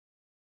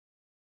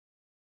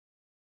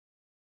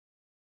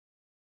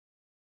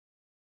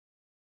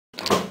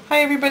Hi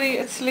everybody,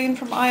 it's Celine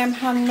from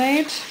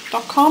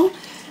IamHandmade.com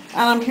and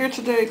I'm here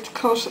today to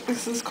cut,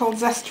 this is called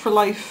Zest for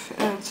Life,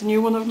 it's a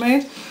new one I've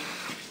made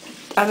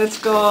and it's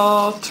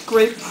got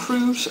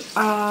grapefruit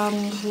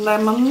and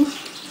lemon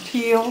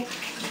peel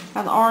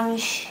and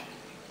orange,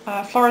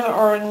 Florida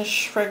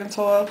orange fragrance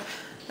oil.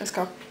 It's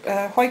got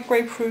white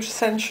grapefruit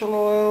essential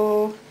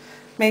oil,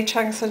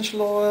 Maychang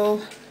essential oil,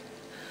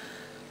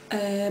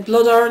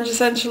 blood orange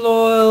essential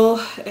oil,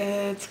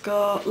 it's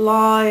got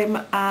lime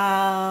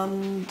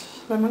and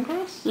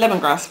lemongrass?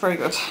 Lemongrass, very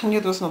good. I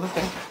knew there was another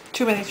thing.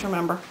 Too many to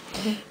remember.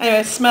 Anyway,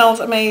 it smells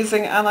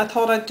amazing and I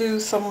thought I'd do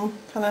some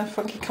kind of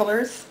funky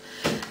colours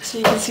so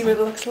you can see what it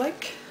looks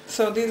like.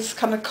 So these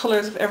kind of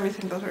colours of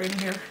everything that are in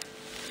here.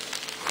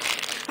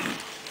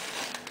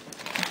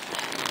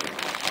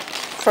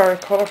 Very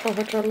colourful,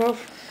 which I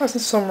love. That's a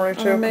summary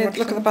too.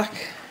 Look at the back.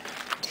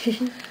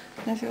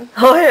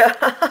 Oh yeah.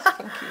 It's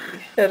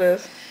funky. It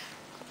is.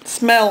 It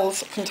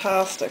smells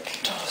fantastic.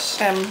 It does.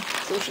 I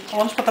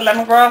want to put the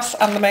lemongrass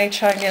and the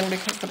Maychang in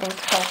because they both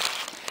help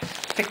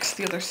fix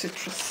the other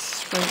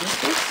citrus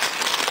fragrances.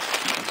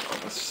 Get all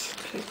this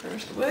paper out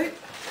of the way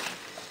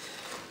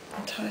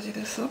and tidy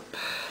this up.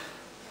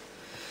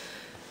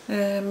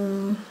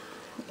 And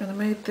I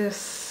made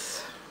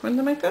this, when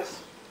did I make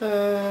this?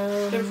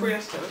 Day before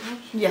yesterday, wasn't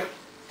it? Yeah.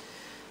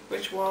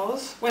 Which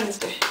was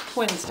Wednesday.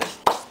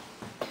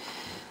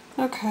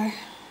 Okay,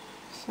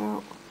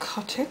 so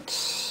cut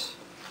it.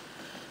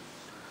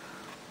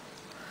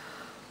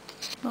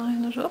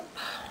 Line it up.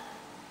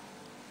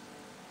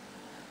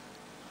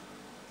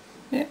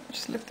 Yeah,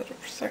 just lift it up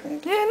for a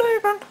second. Yeah, no,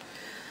 you're fine.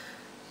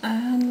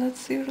 And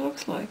let's see what it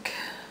looks like.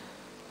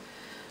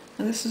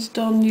 And this is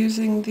done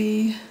using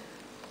the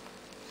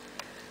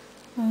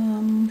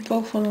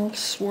full funnel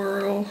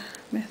swirl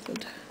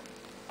method.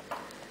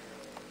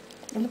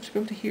 I'd love to be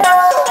able to hear this.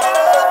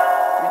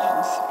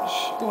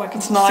 Oh, I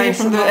can see it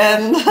from the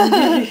end.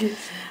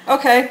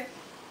 Okay,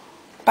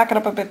 back it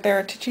up a bit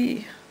there to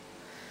G.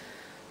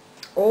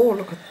 Oh,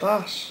 look at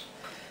that.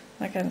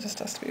 Again, it just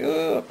has to be.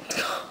 Oh.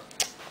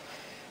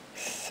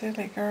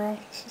 Silly girl,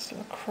 it's just a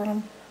little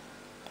crumb.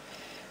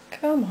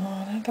 Come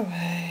on, out of the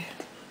way.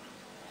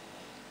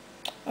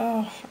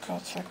 Oh, for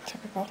God's sake,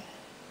 typical.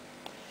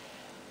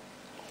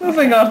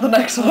 Moving on to the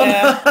next one.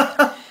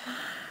 Yeah.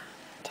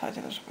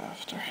 Tidy that up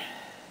after.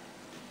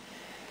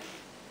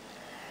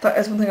 That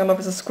is one thing I love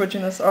is the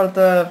squidginess, or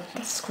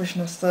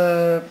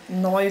the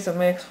noise it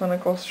makes when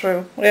it goes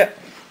through. Yeah.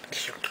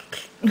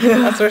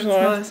 That's very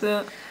nice,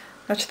 yeah.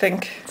 What do you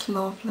think? It's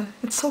lovely.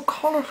 It's so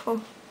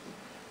colourful.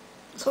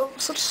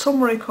 Such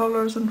summery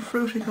colours and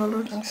fruity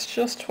colours. It's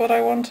just what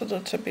I wanted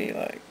it to be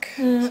like.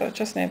 Yeah. So it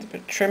just needs a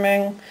bit of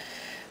trimming, a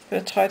bit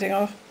of tidying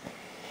off.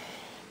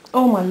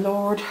 Oh my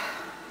lord.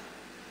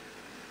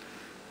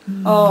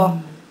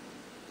 Oh,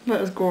 that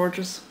is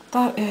gorgeous.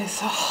 That is,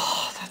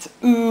 oh, that's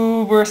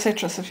uber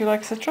citrus. If you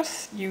like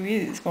citrus, you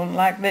is going to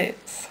like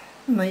this.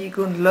 Now you're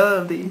going to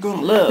love these. You're going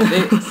to love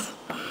this.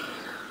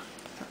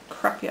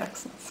 Crappy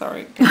accent,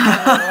 sorry. Get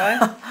that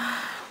out of the way.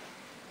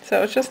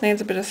 So it just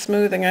needs a bit of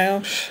smoothing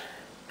out.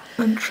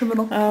 And trimming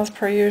up. As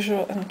per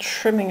usual, and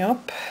trimming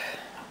up.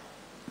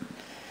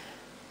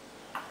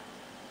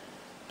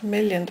 A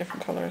million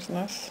different colours in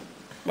this.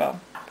 Well,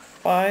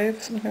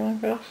 5, something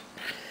like that.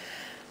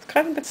 It's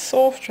kind of a bit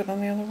softer than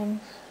the other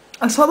ones.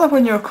 I saw that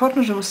when you were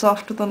cutting it was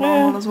softer than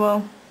normal as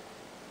well.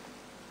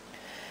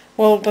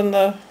 Well, then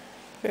I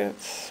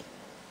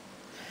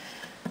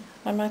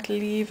might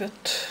leave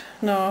it.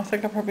 No, I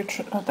think I'll probably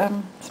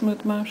smooth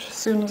them out as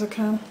soon as I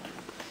can.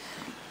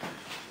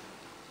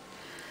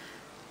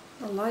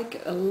 I like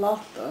it a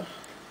lot though.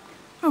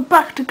 We're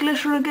back to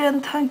glitter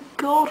again, thank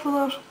God for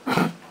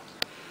that.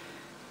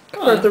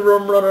 Or the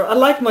rum runner. I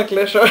like my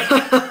glitter.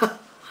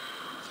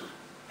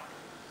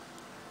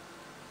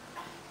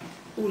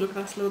 Oh, look,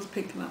 that's loads of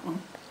pink in that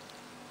one.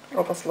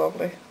 Oh, that's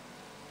lovely.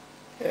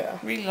 Yeah.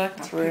 Really like that.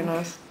 That's really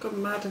nice. Got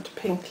mad into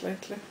pink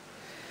lately.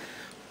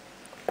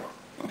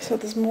 So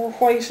there's more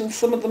white in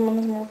some of them and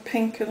there's more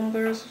pink in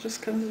others. It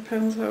just kind of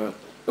depends how it...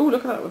 Oh,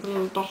 look at that with a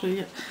little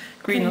dotty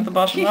green at the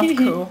bottom. That's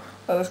cool.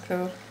 That is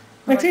cool. like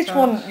Makes each that.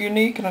 one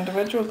unique and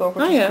individual though,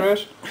 which is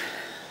great.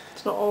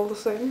 It's not all the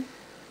same.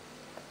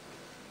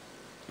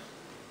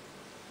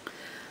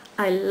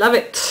 I love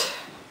it.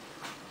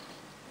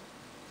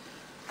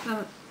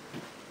 Oh,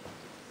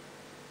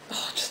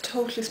 it just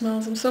totally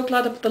smells. I'm so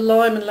glad I put the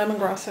lime and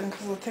lemongrass in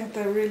because I think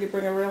they really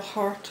bring a real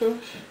heart to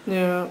it.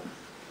 Yeah.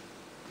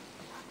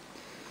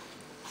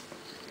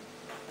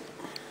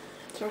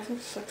 So I think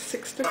there's like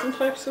 6 different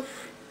types of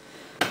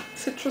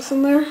citrus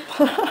in there.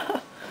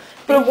 But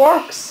it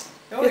works.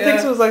 Oh, you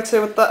think it was like, say,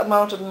 with that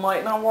amount it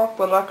might not work,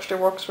 but it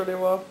actually works really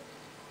well.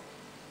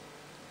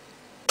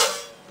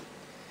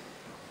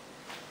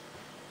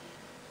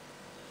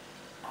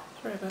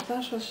 Sorry about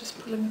that, I was just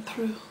pulling it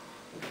through.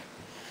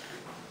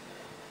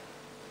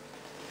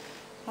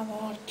 And I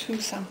have 2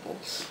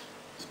 samples,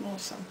 small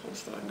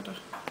samples that I'm going to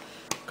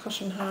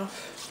cut in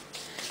half.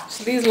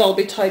 So these will all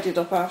be tidied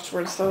up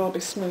afterwards, they'll all be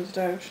smoothed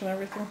out and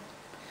everything.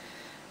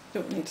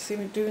 You don't need to see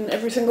me doing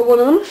every single one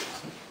of them.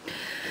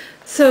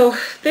 So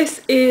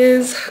this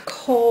is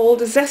called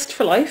Zest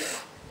for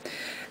Life,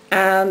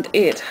 and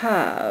it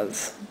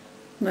has,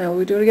 now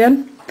we do it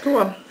again, Go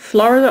on.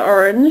 Florida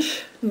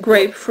orange,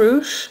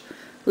 grapefruit,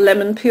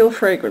 lemon peel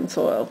fragrance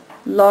oil,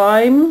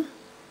 lime,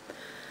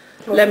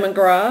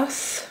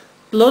 lemongrass,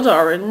 blood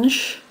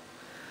orange,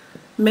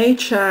 Mei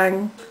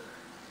Chang.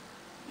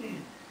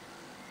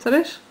 Is that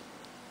it?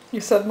 You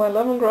said my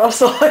lemongrass,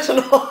 so I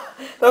don't know.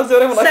 That was the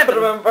only one I could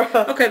remember.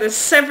 Okay, there's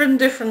 7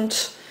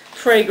 different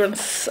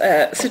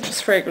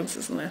citrus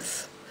fragrances in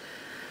this.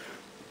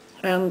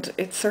 And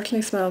it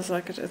certainly smells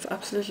like it. It's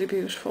absolutely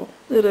beautiful.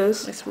 It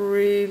is. It's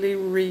really,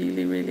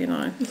 really, really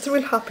nice. It's a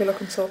real happy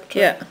looking soap too.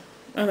 Yeah.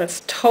 And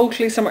it's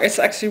totally summer. It's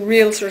actually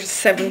real sort of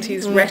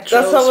 70s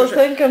retro. That's what I was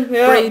thinking,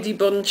 yeah. Brady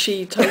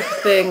Bunchy type of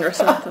thing or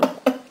something.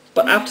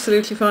 But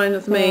absolutely fine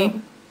with me.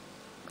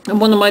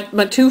 And one of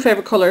my 2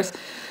 favourite colours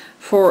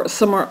for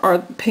summer are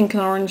pink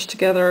and orange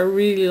together. I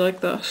really like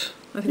that.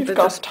 I think You've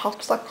got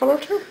tops that colour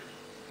too.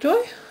 Do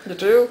I? You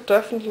do,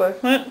 definitely.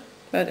 Yeah.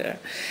 I don't know.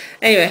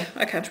 Anyway,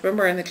 I can't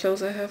remember any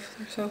clothes I have.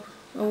 They're so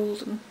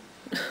old and...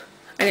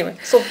 Anyway.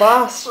 So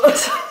vast. Oi!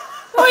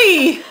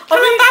 I'm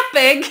not that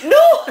big! No!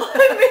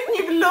 I mean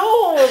you've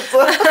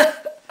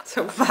loads!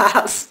 So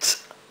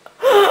vast.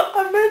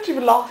 I meant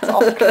you've lots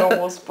of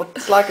clothes, but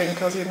slagging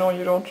because you know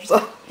you don't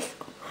yourself.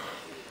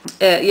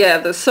 Yeah,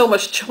 there's so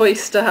much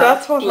choice to have.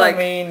 That's what like I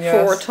mean,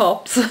 yes. 4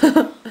 tops.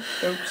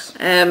 Oops.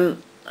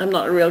 I'm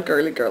not a real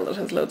girly girl that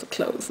has loads of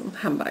clothes and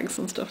handbags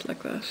and stuff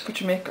like that. But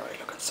you make girly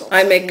looking soaps.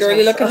 I make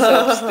girly looking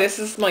soaps. This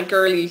is my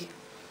girly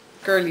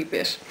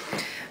bit.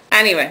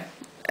 Anyway,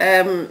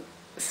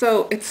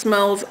 so it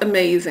smells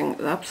amazing.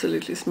 It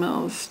absolutely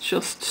smells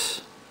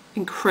just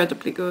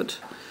incredibly good.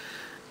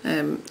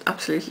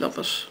 Absolutely love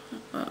it.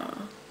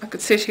 I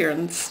could sit here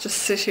and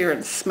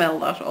smell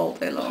that all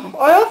day long.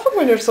 I often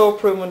when you're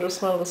soap room under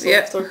smell the soaps,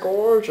 Yeah. they're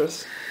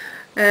gorgeous.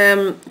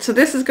 So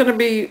this is going to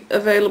be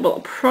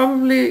available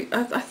probably,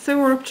 I think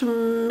we're up to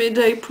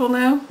mid-April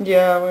now.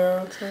 Yeah, we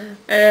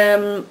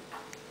are.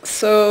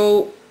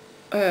 So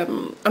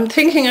I'm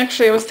thinking,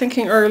 actually I was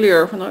thinking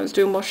earlier when I was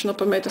doing washing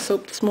up, I made the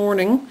soap this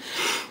morning,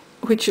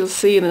 which you'll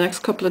see in the next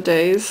couple of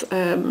days.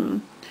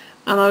 And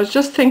I was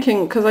just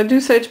thinking, because I do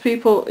say to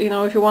people, you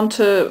know, if you want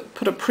to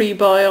put a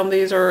pre-buy on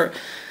these or,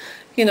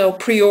 you know,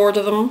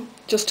 pre-order them,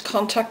 just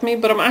contact me.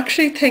 But I'm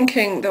actually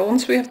thinking that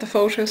once we have the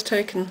photos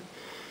taken,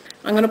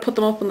 I'm going to put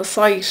them up on the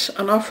site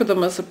and offer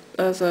them as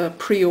a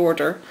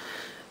pre-order,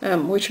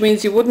 which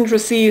means you wouldn't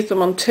receive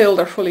them until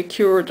they're fully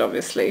cured,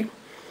 obviously.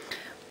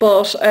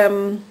 But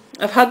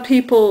I've had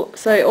people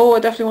say, oh,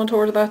 I definitely want to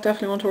order that,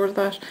 definitely want to order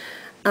that.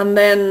 And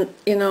then,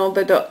 you know,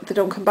 they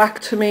don't come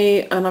back to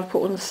me, and I've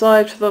put one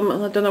aside for them,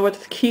 and I don't know whether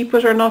to keep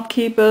it or not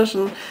keep it,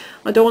 and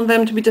I don't want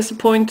them to be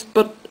disappointed,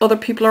 but other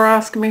people are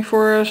asking me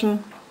for it,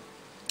 and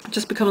it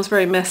just becomes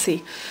very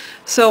messy.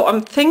 So I'm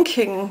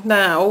thinking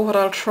now what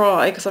I'll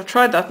try, because I've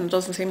tried that and it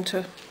doesn't seem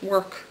to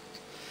work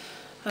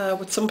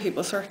with some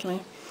people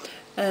certainly.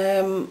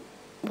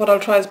 What I'll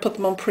try is put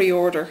them on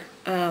pre-order,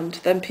 and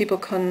then people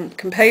can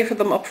pay for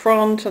them up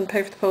front and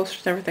pay for the postage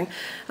and everything,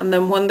 and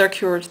then when they're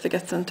cured they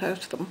get sent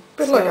out to them.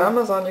 Bit like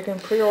Amazon, you can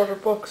pre-order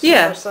books.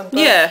 Yeah, sent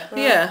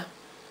yeah.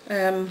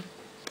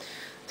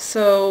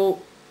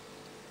 So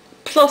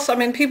plus, I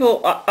mean,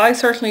 people, I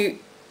certainly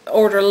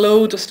order a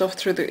load of stuff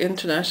through the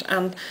internet,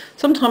 and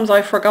sometimes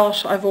I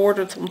forgot I've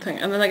ordered something,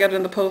 and then I get it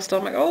in the post,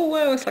 I'm like, oh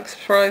wow, it's like a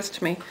surprise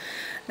to me.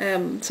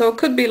 So it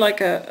could be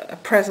like a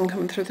present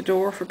coming through the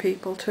door for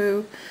people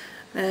too.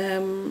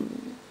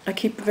 I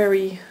keep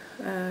very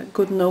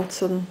good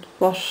notes on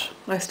what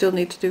I still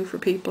need to do for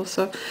people,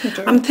 so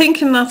I'm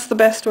thinking that's the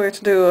best way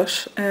to do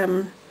it,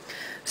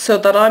 so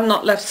that I'm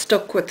not left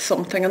stuck with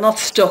something, and not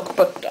stuck,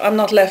 but I'm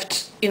not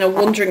left, you know,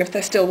 wondering if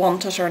they still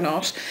want it or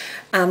not,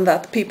 and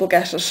that people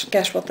get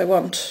what they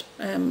want,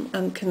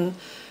 and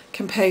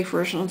can pay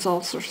for it, and it's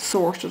all sort of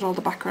sorted, all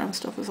the background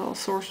stuff is all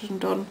sorted and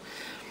done.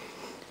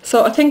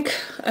 So I think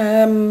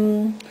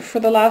for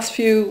the last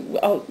few,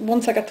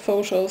 once I get the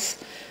photos,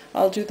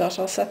 I'll do that.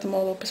 I'll set them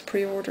all up as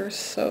pre-orders.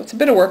 So it's a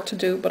bit of work to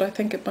do, but I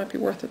think it might be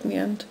worth it in the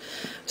end.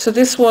 So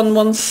this one,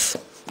 once,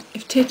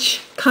 if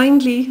Titch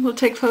kindly will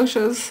take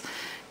photos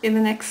in the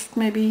next,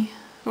 maybe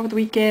over the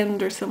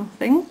weekend or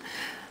something,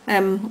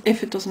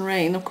 if it doesn't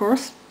rain, of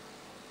course,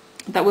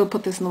 that we'll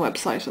put this on the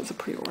website as a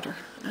pre-order.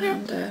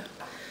 And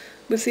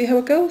we'll see how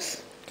it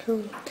goes.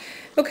 Cool.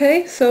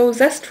 Okay, so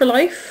Zest for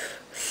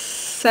Life,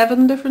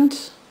 7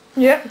 different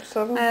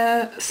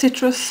 7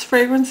 citrus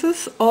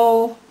fragrances,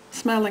 all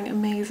smelling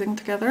amazing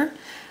together,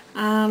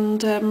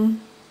 and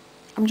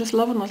I'm just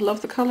loving it.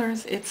 Love the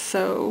colours. It's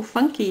so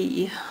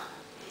funky.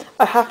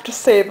 I have to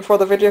say before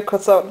the video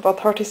cuts out in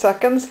about 30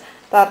 seconds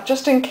that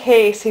just in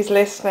case he's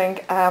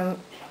listening,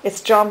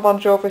 it's John Bon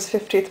Jovi's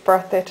 50th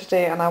birthday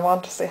today, and I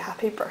want to say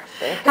happy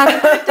birthday.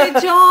 Happy birthday,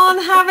 John!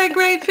 Have a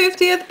great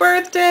 50th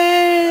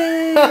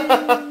birthday!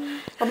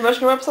 Want to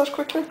mention your website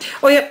quickly?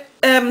 Oh yeah,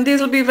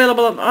 these will be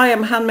available on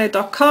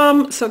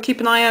iamhandmade.com, so keep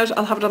an eye out.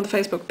 I'll have it on the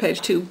Facebook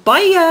page too.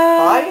 Bye!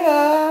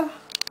 Bye!